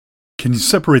Can you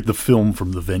separate the film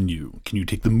from the venue? Can you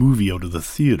take the movie out of the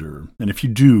theater? And if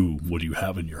you do, what do you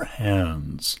have in your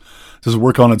hands? Does it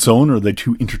work on its own, or are they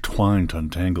too intertwined to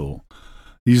untangle?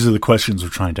 These are the questions we're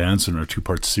trying to answer in our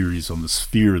two-part series on the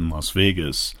Sphere in Las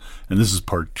Vegas, and this is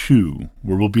part 2,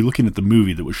 where we'll be looking at the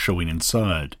movie that was showing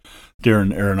inside,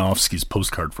 Darren Aronofsky's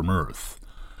Postcard from Earth.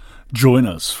 Join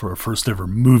us for our first ever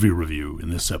movie review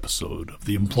in this episode of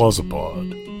the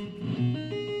Implausipod.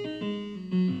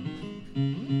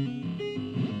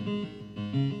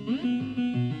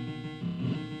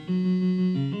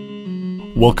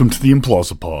 Welcome to the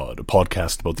Implausipod, a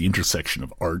podcast about the intersection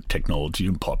of art, technology,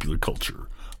 and popular culture.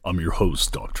 I'm your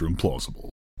host, Dr. Implausible.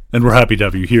 And we're happy to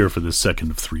have you here for this second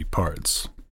of 3 parts.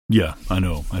 Yeah, I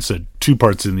know, I said 2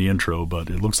 parts in the intro, but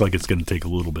it looks like it's going to take a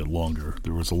little bit longer.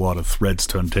 There was a lot of threads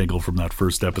to untangle from that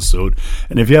first episode,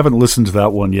 and if you haven't listened to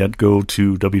that one yet, go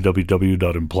to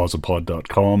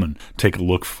www.implausipod.com and take a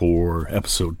look for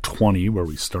episode 20, where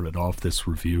we started off this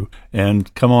review,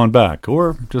 and come on back,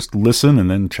 or just listen and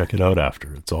then check it out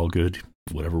after. It's all good,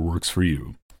 whatever works for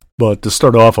you. But to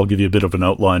start off, I'll give you a bit of an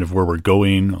outline of where we're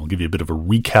going. I'll give you a bit of a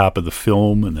recap of the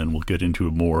film, and then we'll get into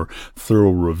a more thorough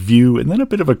review, and then a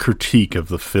bit of a critique of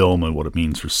the film and what it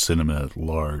means for cinema at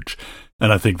large.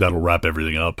 And I think that'll wrap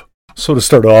everything up. So to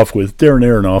start off with, Darren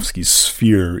Aronofsky's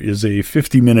Sphere is a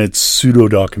 50-minute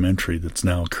pseudo-documentary that's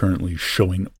now currently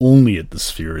showing only at the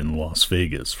Sphere in Las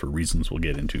Vegas, for reasons we'll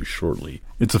get into shortly.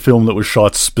 It's a film that was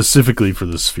shot specifically for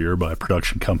the Sphere by a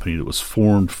production company that was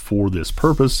formed for this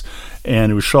purpose,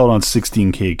 and it was shot on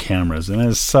 16K cameras, and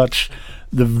as such,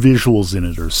 the visuals in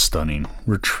it are stunning.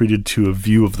 We're treated to a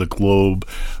view of the globe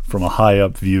from a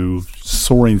high-up view,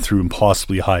 soaring through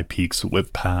impossibly high peaks that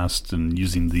whip past, and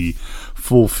using the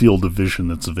full field of vision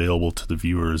that's available to the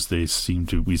viewers, we seem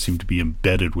to be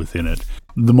embedded within it.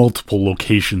 The multiple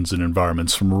locations and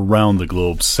environments from around the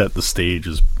globe set the stage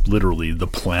as literally the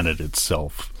planet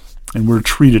itself. And we're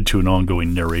treated to an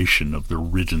ongoing narration of the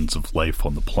origins of life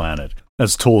on the planet,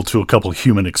 as told to a couple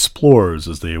human explorers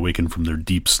as they awaken from their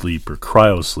deep sleep or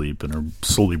cryosleep and are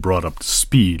slowly brought up to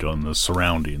speed on the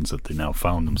surroundings that they now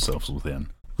found themselves within.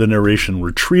 The narration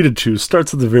we're treated to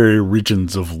starts at the very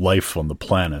origins of life on the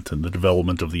planet and the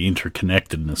development of the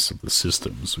interconnectedness of the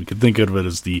systems. We could think of it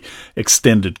as the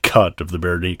extended cut of the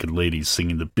Bare Naked Ladies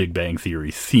singing the Big Bang Theory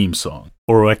theme song,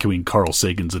 or echoing Carl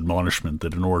Sagan's admonishment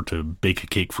that in order to bake a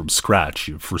cake from scratch,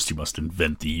 you must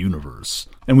invent the universe.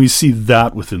 And we see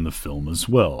that within the film as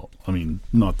well. I mean,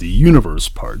 not the universe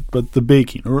part, but the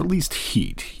baking, or at least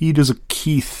heat. Heat is a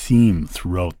key theme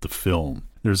throughout the film.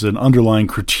 There's an underlying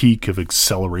critique of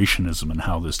accelerationism and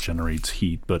how this generates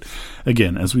heat. But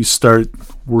again, as we start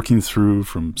working through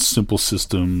from simple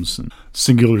systems and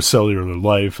singular cellular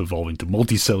life evolving to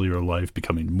multicellular life,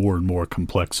 becoming more and more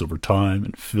complex over time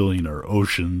and filling our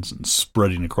oceans and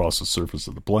spreading across the surface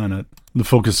of the planet, the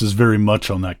focus is very much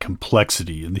on that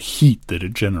complexity and the heat that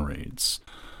it generates.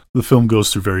 The film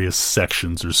goes through various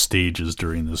sections or stages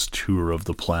during this tour of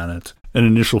the planet. An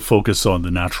initial focus on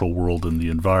the natural world and the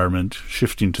environment,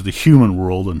 shifting to the human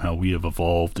world and how we have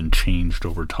evolved and changed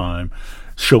over time,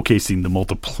 showcasing the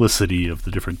multiplicity of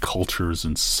the different cultures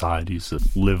and societies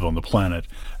that live on the planet,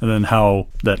 and then how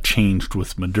that changed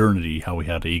with modernity, how we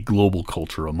had a global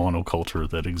culture, a monoculture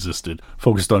that existed,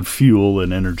 focused on fuel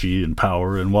and energy and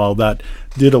power, and while that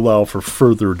did allow for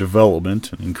further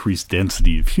development and increased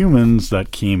density of humans,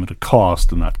 that came at a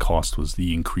cost, and that cost was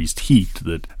the increased heat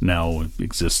that now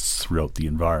exists throughout the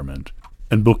environment.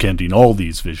 And bookending all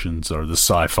these visions are the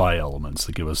sci-fi elements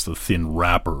that give us the thin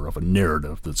wrapper of a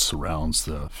narrative that surrounds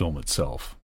the film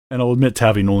itself. And I'll admit to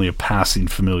having only a passing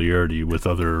familiarity with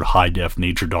other high-def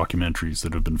nature documentaries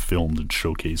that have been filmed and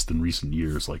showcased in recent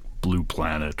years, like Blue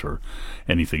Planet or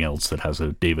anything else that has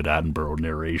a David Attenborough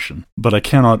narration. But I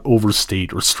cannot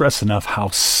overstate or stress enough how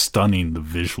stunning the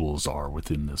visuals are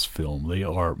within this film. They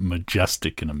are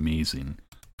majestic and amazing.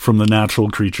 From the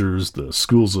natural creatures, the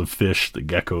schools of fish, the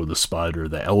gecko, the spider,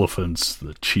 the elephants,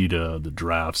 the cheetah, the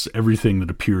giraffes, everything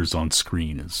that appears on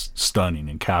screen is stunning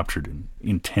and captured in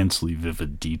intensely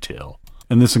vivid detail.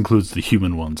 And this includes the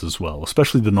human ones as well,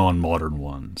 especially the non-modern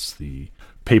ones, the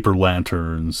paper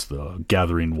lanterns, the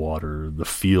gathering water, the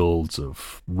fields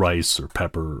of rice or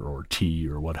pepper or tea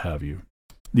or what have you.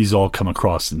 These all come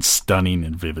across in stunning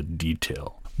and vivid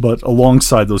detail. But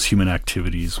alongside those human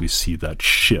activities, we see that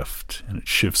shift, and it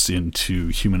shifts into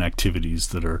human activities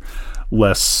that are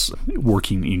less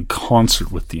working in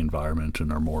concert with the environment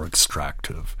and are more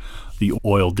extractive. The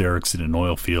oil derricks in an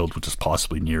oil field, which is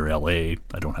possibly near LA.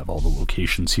 I don't have all the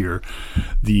locations here.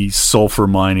 The sulfur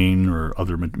mining or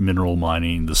other mineral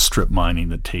mining, the strip mining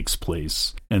that takes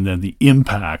place. And then the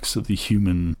impacts of the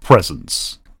human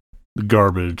presence. The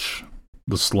garbage,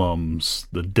 the slums,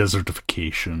 the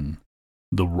desertification,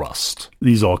 the rust.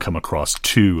 These all come across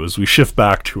too as we shift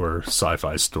back to our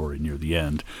sci-fi story near the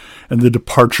end, and the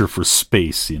departure for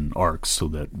space in arcs so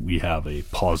that we have a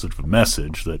positive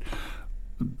message that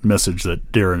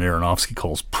Darren Aronofsky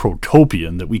calls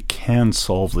protopian, that we can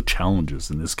solve the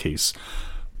challenges, in this case,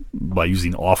 by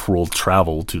using off-world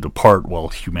travel to depart while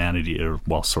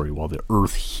the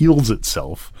Earth heals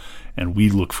itself and we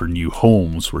look for new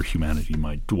homes where humanity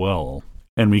might dwell.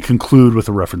 And we conclude with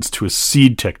a reference to a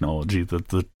seed technology that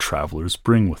the travelers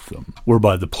bring with them,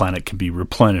 whereby the planet can be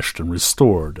replenished and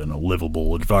restored and a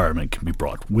livable environment can be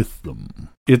brought with them.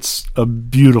 It's a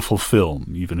beautiful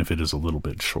film, even if it is a little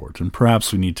bit short, and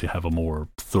perhaps we need to have a more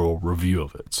thorough review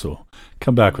of it, so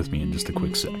come back with me in just a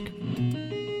quick sec.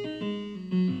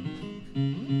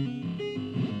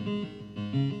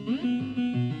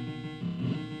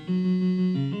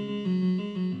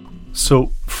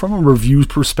 So, from a review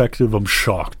perspective, I'm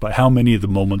shocked by how many of the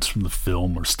moments from the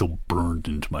film are still burned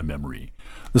into my memory.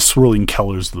 The swirling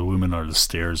colors of the women on the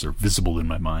stairs are visible in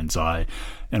my mind's eye,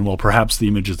 and while perhaps the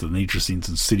images of the nature scenes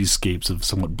and cityscapes have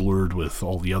somewhat blurred with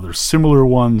all the other similar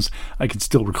ones, I can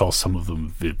still recall some of them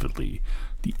vividly.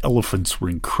 The elephants were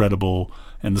incredible,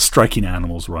 and the striking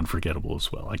animals were unforgettable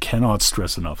as well. I cannot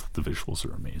stress enough that the visuals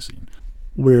are amazing.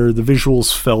 Where the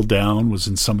visuals fell down was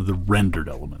in some of the rendered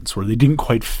elements, where they didn't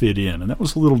quite fit in, and that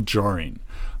was a little jarring.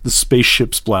 The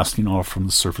spaceships blasting off from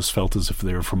the surface felt as if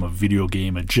they were from a video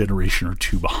game a generation or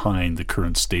two behind the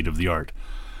current state of the art.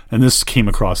 And this came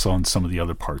across on some of the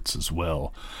other parts as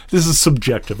well. This is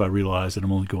subjective, I realize, and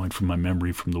I'm only going from my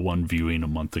memory from the one viewing a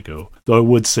month ago. Though I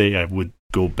would say I would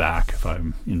go back if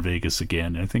I'm in Vegas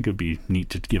again. I think it'd be neat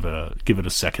to give it a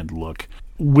second look.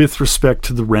 With respect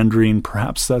to the rendering,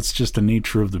 perhaps that's just the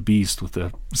nature of the beast with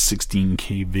a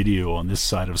 16K video on this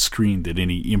side of screen, that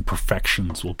any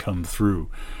imperfections will come through.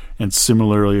 And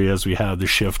similarly, as we had the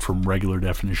shift from regular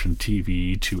definition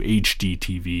TV to HD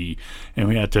TV, and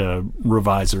we had to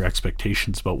revise our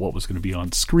expectations about what was going to be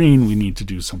on screen, we need to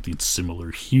do something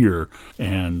similar here.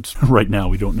 And right now,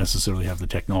 we don't necessarily have the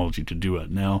technology to do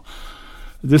it. Now,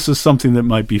 this is something that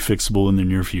might be fixable in the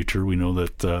near future. We know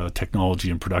that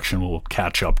technology and production will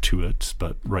catch up to it,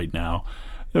 but right now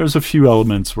there's a few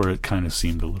elements where it kind of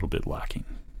seemed a little bit lacking.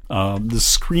 The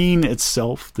screen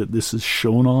itself that this is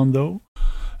shown on, though,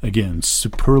 again,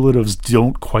 superlatives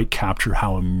don't quite capture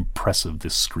how impressive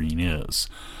this screen is.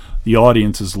 The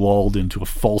audience is lulled into a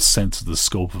false sense of the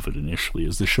scope of it initially,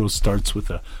 as the show starts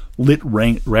with a lit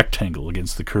rectangle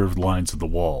against the curved lines of the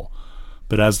wall.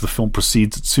 But as the film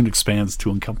proceeds, it soon expands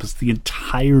to encompass the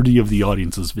entirety of the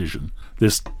audience's vision.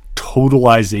 This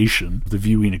totalization of the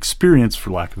viewing experience, for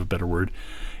lack of a better word,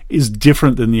 is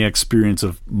different than the experience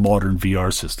of modern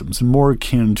VR systems and more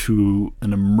akin to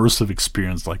an immersive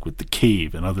experience like with The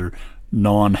Cave and other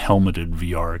non-helmeted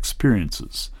VR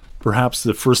experiences. Perhaps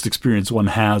the first experience one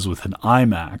has with an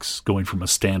IMAX, going from a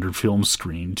standard film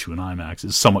screen to an IMAX,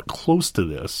 is somewhat close to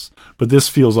this, but this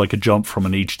feels like a jump from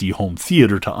an HD home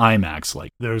theater to IMAX.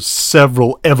 Like there's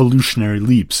several evolutionary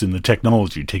leaps in the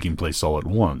technology taking place all at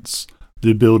once.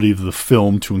 The ability of the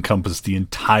film to encompass the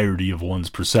entirety of one's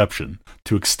perception,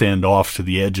 to extend off to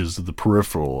the edges of the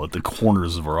peripheral, at the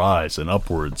corners of our eyes and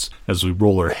upwards as we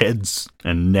roll our heads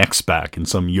and necks back in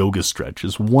some yoga stretch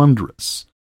is wondrous.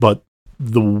 But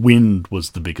the wind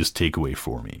was the biggest takeaway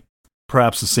for me.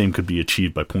 Perhaps the same could be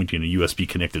achieved by pointing a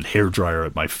USB-connected hairdryer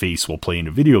at my face while playing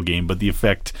a video game, but the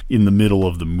effect in the middle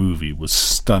of the movie was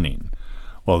stunning.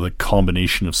 While the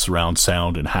combination of surround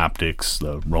sound and haptics,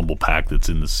 the rumble pack that's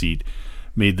in the seat,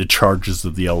 made the charges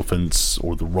of the elephants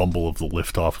or the rumble of the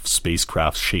liftoff of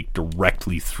spacecraft shake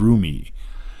directly through me.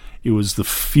 It was the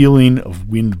feeling of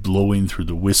wind blowing through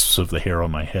the wisps of the hair on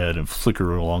my head and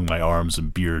flicker along my arms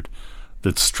and beard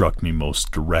that struck me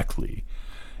most directly.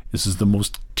 This is the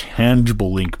most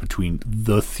tangible link between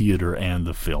the theater and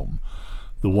the film,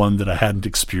 the one that I hadn't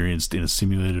experienced in a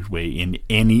simulated way in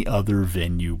any other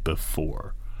venue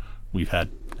before. We've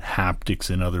had haptics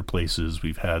in other places,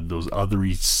 we've had those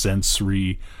other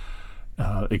sensory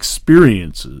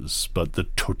experiences, but the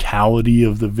totality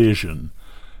of the vision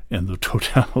and the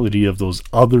totality of those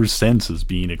other senses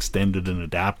being extended and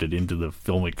adapted into the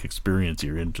filmic experience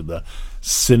here, into the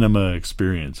cinema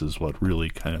experience, is what really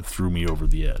kind of threw me over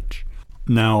the edge.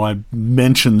 Now, I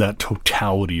mentioned that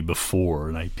totality before,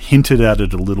 and I hinted at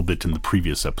it a little bit in the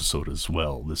previous episode as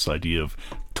well, this idea of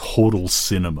total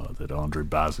cinema that Andre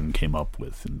Bazin came up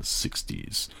with in the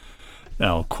 60s.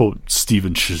 Now, I'll quote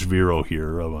Steven Shaviro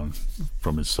here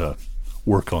from his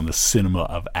work on the cinema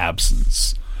of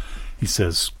absence. He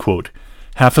says, quote,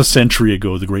 "Half a century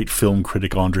ago, the great film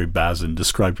critic Andre Bazin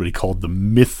described what he called the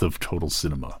myth of total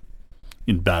cinema.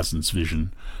 In Bazin's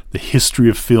vision, the history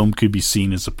of film could be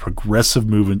seen as a progressive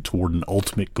movement toward an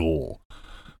ultimate goal.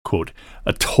 Quote,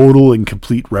 a total and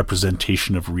complete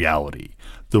representation of reality,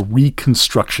 the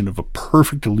reconstruction of a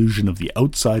perfect illusion of the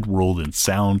outside world in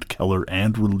sound, color,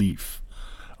 and relief,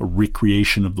 a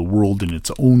recreation of the world in its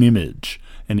own image,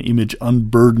 an image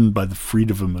unburdened by the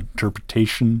freedom of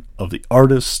interpretation of the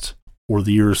artist or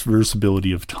the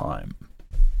irreversibility of time.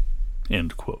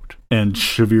 End quote. And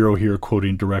Shaviro here,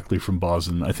 quoting directly from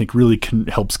Bazin, I think really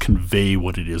helps convey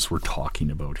what it is we're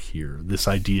talking about here. This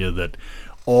idea that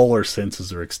all our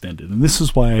senses are extended. And this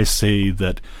is why I say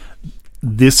that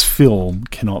this film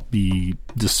cannot be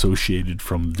dissociated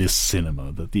from this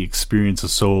cinema, that the experience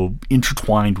is so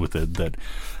intertwined with it that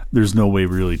there's no way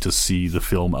really to see the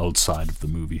film outside of the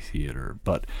movie theater.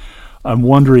 But I'm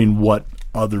wondering what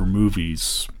other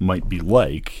movies might be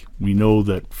like. We know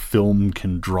that film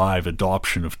can drive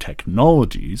adoption of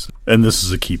technologies, and this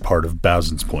is a key part of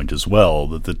Bazin's point as well,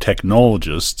 that the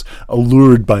technologists,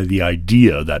 allured by the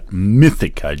idea, that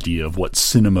mythic idea of what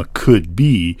cinema could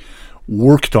be,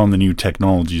 worked on the new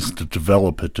technologies to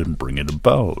develop it and bring it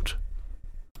about.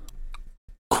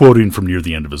 Quoting from near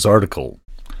the end of his article,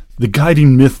 the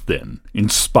guiding myth, then,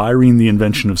 inspiring the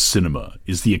invention of cinema,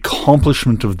 is the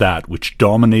accomplishment of that which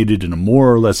dominated in a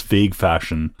more or less vague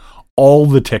fashion all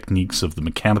the techniques of the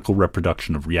mechanical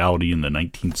reproduction of reality in the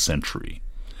 19th century.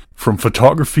 From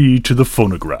photography to the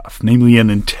phonograph, namely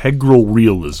an integral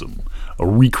realism, a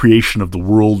recreation of the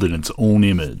world in its own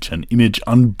image, an image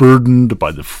unburdened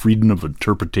by the freedom of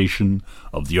interpretation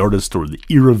of the artist or the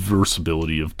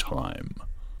irreversibility of time.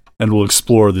 And we'll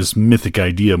explore this mythic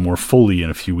idea more fully in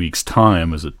a few weeks'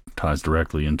 time as it ties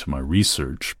directly into my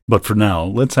research. But for now,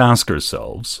 let's ask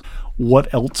ourselves,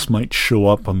 what else might show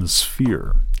up on the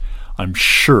sphere?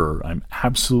 I'm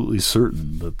absolutely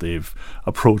certain that they've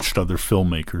approached other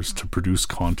filmmakers to produce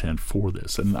content for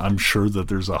this. And I'm sure that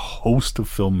there's a host of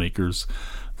filmmakers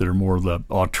that are more the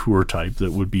auteur type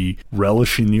that would be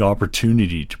relishing the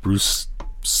opportunity to produce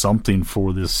something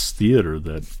for this theater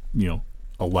that,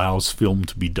 allows film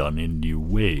to be done in new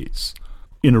ways.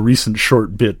 In a recent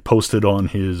short bit posted on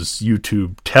his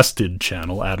YouTube Tested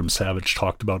channel, Adam Savage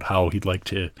talked about how he'd like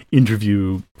to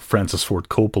interview Francis Ford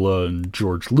Coppola and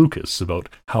George Lucas about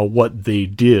how what they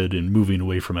did in moving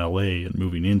away from LA and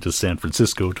moving into San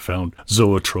Francisco to found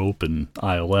Zoetrope and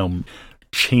ILM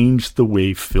changed the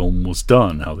way film was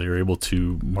done, how they were able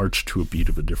to march to a beat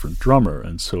of a different drummer.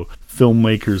 And so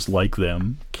filmmakers like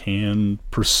them can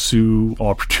pursue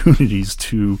opportunities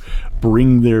to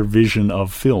bring their vision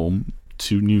of film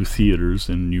to new theaters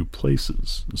and new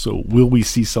places. So will we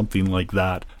see something like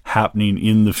that happening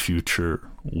in the future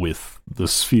with the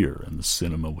sphere and the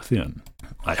cinema within?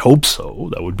 I hope so.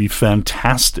 That would be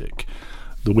fantastic.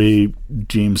 The way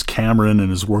James Cameron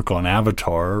and his work on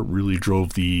Avatar really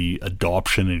drove the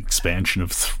adoption and expansion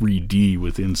of 3D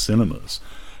within cinemas,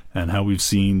 and how we've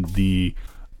seen the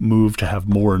move to have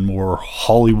more and more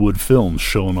Hollywood films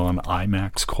shown on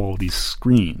IMAX quality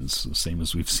screens, the same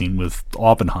as we've seen with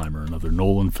Oppenheimer and other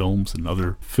Nolan films and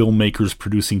other filmmakers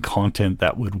producing content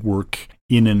that would work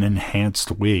in an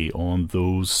enhanced way on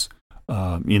those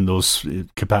in those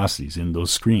capacities, in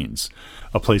those screens,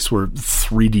 a place where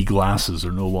 3D glasses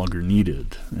are no longer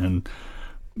needed. And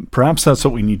perhaps that's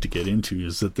what we need to get into,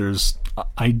 is that there's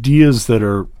ideas that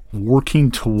are working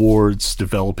towards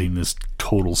developing this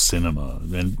total cinema.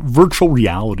 And virtual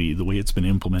reality, the way it's been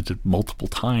implemented multiple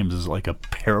times, is like a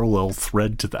parallel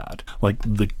thread to that. Like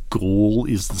the goal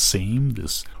is the same,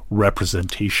 this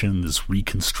representation, this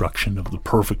reconstruction of the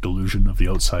perfect illusion of the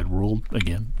outside world,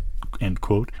 again, end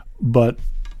quote. But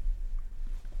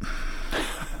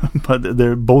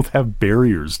they both have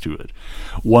barriers to it.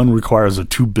 One requires a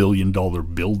 $2 billion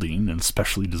building and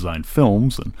specially designed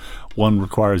films, and one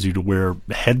requires you to wear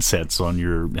headsets on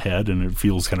your head, and it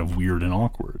feels kind of weird and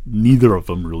awkward. Neither of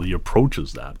them really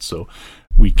approaches that, so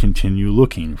we continue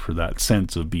looking for that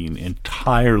sense of being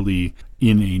entirely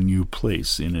in a new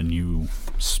place, in a new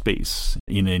space,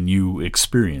 in a new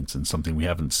experience, and something we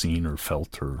haven't seen or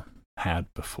felt or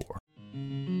had before.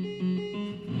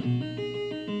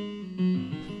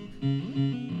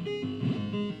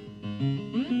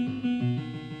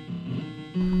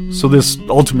 So this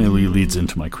ultimately leads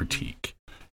into my critique,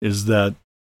 is that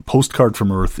Postcard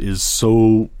from Earth is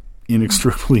so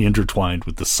inextricably intertwined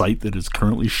with the site that it's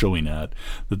currently showing at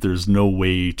that there's no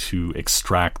way to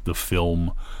extract the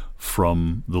film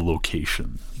from the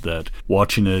location. That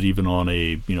watching it even on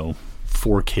a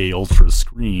 4K ultra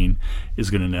screen is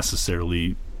going to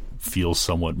necessarily feels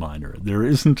somewhat minor. There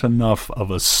isn't enough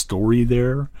of a story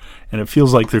there, and it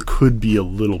feels like there could be a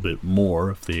little bit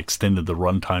more. If they extended the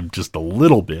runtime just a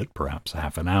little bit, perhaps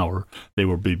half an hour, they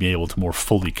would be able to more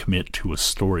fully commit to a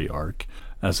story arc.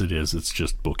 As it is, it's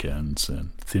just bookends,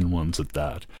 and thin ones at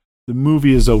that. The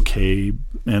movie is okay,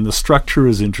 and the structure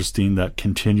is interesting, that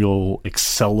continual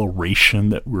acceleration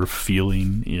that we're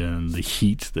feeling in the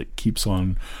heat that keeps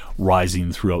on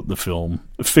rising throughout the film.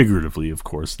 Figuratively, of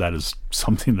course, that is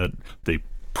something that they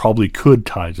probably could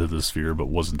tie to the sphere, but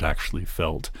wasn't actually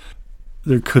felt.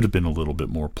 There could have been a little bit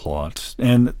more plot,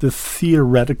 and the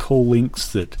theoretical links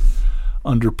that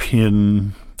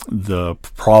underpin the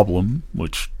problem,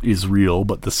 which is real,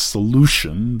 but the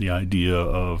solution, the idea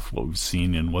of what we've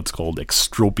seen in what's called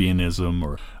extropianism,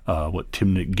 or what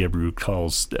Timnit Gebru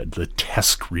calls the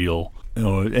test reel,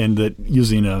 and that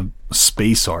using a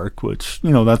space arc, which,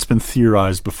 that's been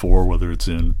theorized before, whether it's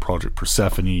in Project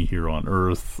Persephone here on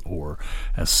Earth, or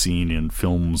as seen in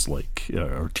films like,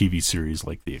 or TV series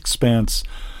like The Expanse.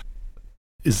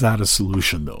 Is that a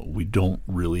solution, though? We don't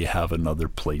really have another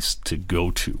place to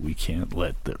go to. We can't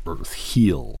let the Earth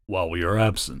heal while we are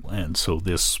absent. And so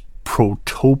this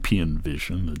protopian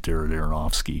vision that Darren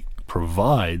Aronofsky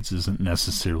provides isn't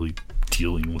necessarily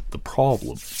dealing with the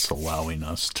problem. It's allowing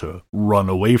us to run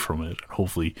away from it and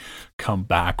hopefully come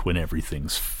back when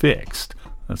everything's fixed.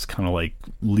 That's kind of like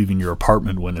leaving your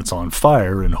apartment when it's on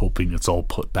fire and hoping it's all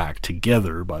put back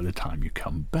together by the time you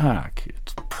come back.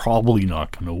 It's probably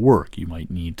not going to work. You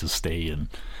might need to stay and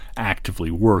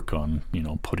actively work on,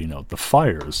 putting out the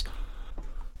fires.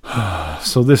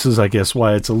 So this is, I guess,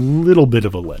 why it's a little bit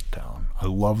of a letdown. I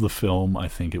love the film. I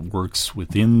think it works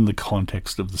within the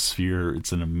context of the sphere.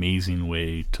 It's an amazing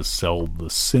way to sell the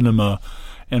cinema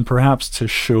and perhaps to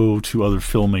show to other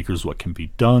filmmakers what can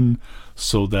be done,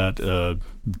 so that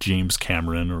James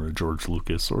Cameron or a George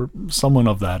Lucas or someone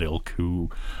of that ilk who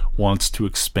wants to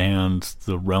expand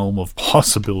the realm of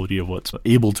possibility of what's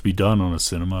able to be done on a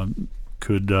cinema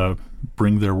could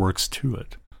bring their works to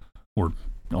it. Or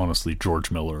honestly,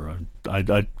 George Miller.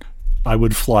 I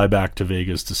would fly back to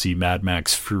Vegas to see Mad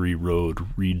Max Fury Road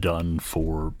redone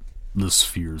for the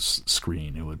Sphere's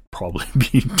screen. It would probably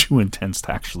be too intense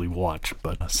to actually watch,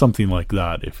 but something like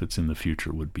that, if it's in the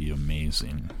future, would be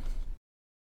amazing.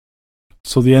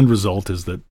 So the end result is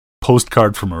that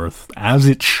Postcard from Earth, as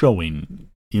it's showing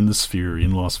in the Sphere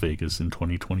in Las Vegas in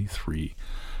 2023,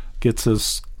 gets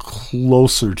us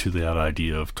closer to that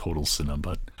idea of total cinema.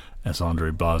 But as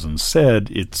Andre Bazin said,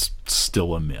 it's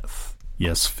still a myth.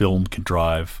 Yes, film can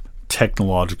drive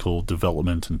technological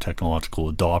development and technological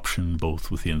adoption, both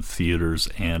within theaters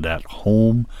and at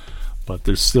home, but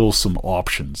there's still some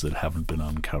options that haven't been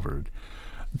uncovered.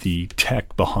 The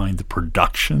tech behind the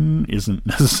production isn't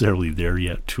necessarily there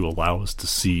yet to allow us to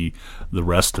see the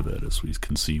rest of it, as we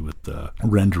can see with the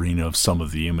rendering of some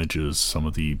of the images, some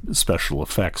of the special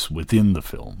effects within the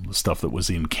film. The stuff that was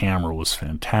in camera was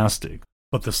fantastic,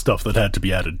 but the stuff that had to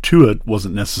be added to it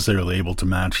wasn't necessarily able to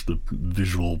match the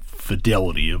visual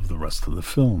fidelity of the rest of the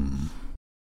film.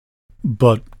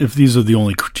 But if these are the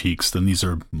only critiques, then these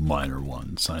are minor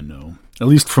ones, I know. At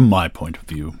least from my point of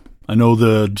view. I know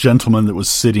the gentleman that was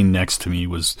sitting next to me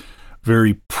was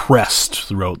very pressed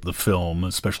throughout the film,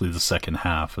 especially the second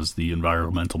half, as the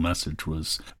environmental message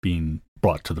was being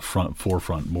brought to the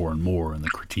forefront more and more, and the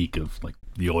critique of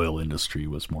the oil industry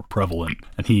was more prevalent.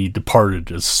 And he departed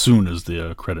as soon as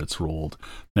the credits rolled.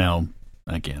 Now,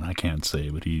 again, I can't say,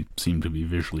 but he seemed to be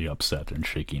visually upset and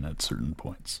shaking at certain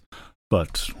points.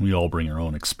 But we all bring our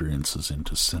own experiences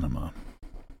into cinema.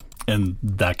 And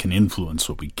that can influence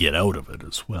what we get out of it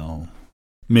as well.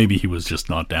 Maybe he was just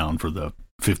not down for the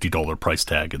 $50 price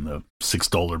tag and the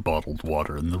 $6 bottled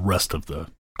water and the rest of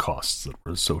the costs that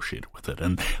were associated with it.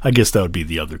 And I guess that would be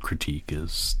the other critique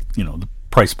is, the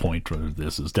price point for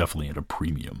this is definitely at a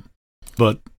premium.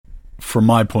 But from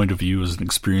my point of view as an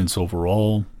experience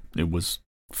overall, it was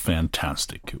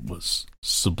fantastic. It was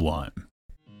sublime.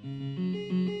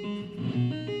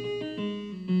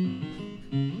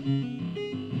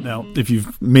 Now, if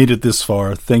you've made it this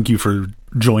far, thank you for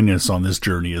joining us on this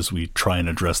journey as we try and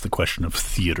address the question of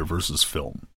theater versus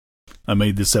film. I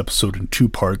made this episode in 2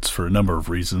 parts for a number of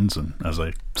reasons, and as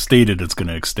I stated, it's going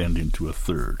to extend into a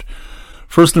third.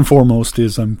 First and foremost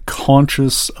is I'm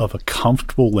conscious of a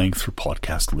comfortable length for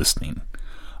podcast listening.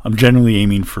 I'm generally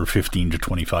aiming for 15 to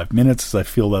 25 minutes, as I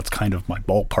feel that's kind of my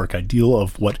ballpark ideal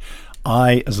of what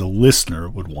I, as a listener,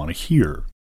 would want to hear.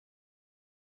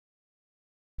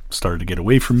 started to get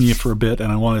away from me for a bit,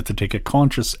 and I wanted to take a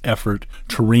conscious effort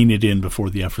to rein it in before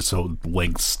the episode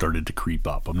lengths started to creep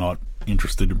up. I'm not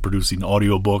interested in producing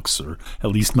audiobooks, or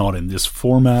at least not in this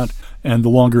format, and the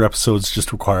longer episodes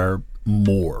just require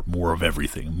more of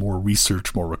everything. More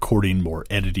research, more recording, more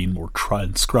editing, more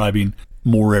transcribing,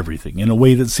 more everything, in a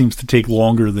way that seems to take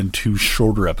longer than 2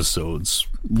 shorter episodes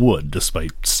would,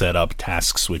 despite setup,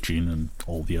 task switching, and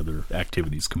all the other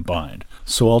activities combined.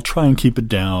 So I'll try and keep it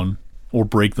down, or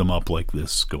break them up like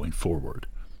this going forward.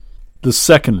 The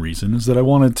second reason is that I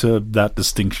wanted that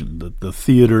distinction, the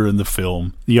theater and the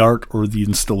film, the art or the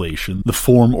installation, the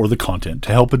form or the content,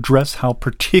 to help address how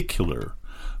particular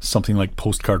something like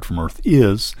Postcard from Earth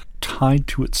is, tied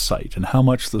to its site, and how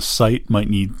much the site might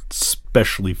need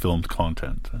specially filmed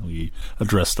content. We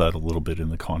addressed that a little bit in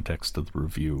the context of the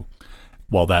review.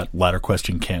 While that latter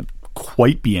question can't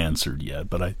quite be answered yet,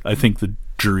 but I think the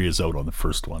jury is out on the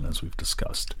first one, as we've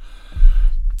discussed.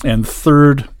 And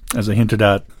third, as I hinted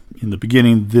at in the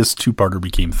beginning, this 2-parter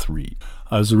became 3.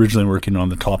 I was originally working on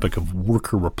the topic of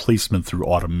worker replacement through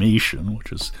automation,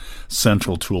 which is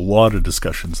central to a lot of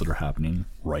discussions that are happening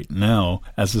right now,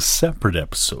 as a separate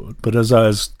episode. But as I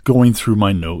was going through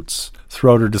my notes,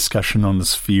 throughout our discussion on the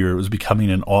sphere, it was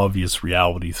becoming an obvious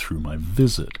reality through my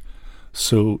visit.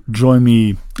 So join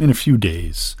me in a few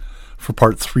days for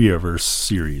part 3 of our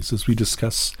series, as we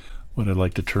discuss what I'd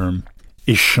like to term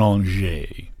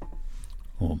échanger.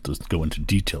 We'll just go into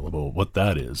detail about what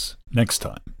that is next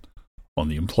time on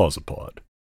the Implausipod.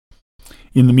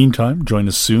 In the meantime, join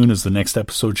us soon, as the next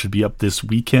episode should be up this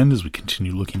weekend as we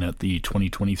continue looking at the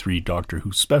 2023 Doctor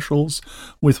Who specials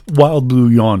with Wild Blue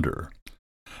Yonder.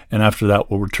 And after that,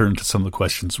 we'll return to some of the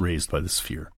questions raised by the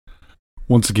sphere.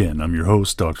 Once again, I'm your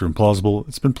host, Dr. Implausible.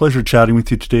 It's been a pleasure chatting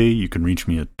with you today. You can reach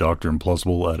me at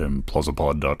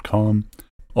drimplausible@implausipod.com.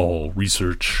 All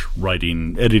research,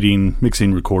 writing, editing,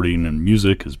 mixing, recording, and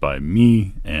music is by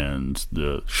me, and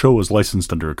the show is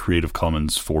licensed under a Creative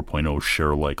Commons 4.0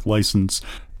 share-alike license,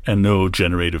 and no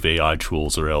generative AI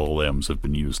tools or LLMs have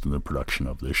been used in the production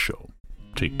of this show.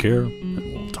 Take care, and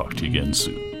we'll talk to you again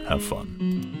soon. Have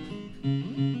fun.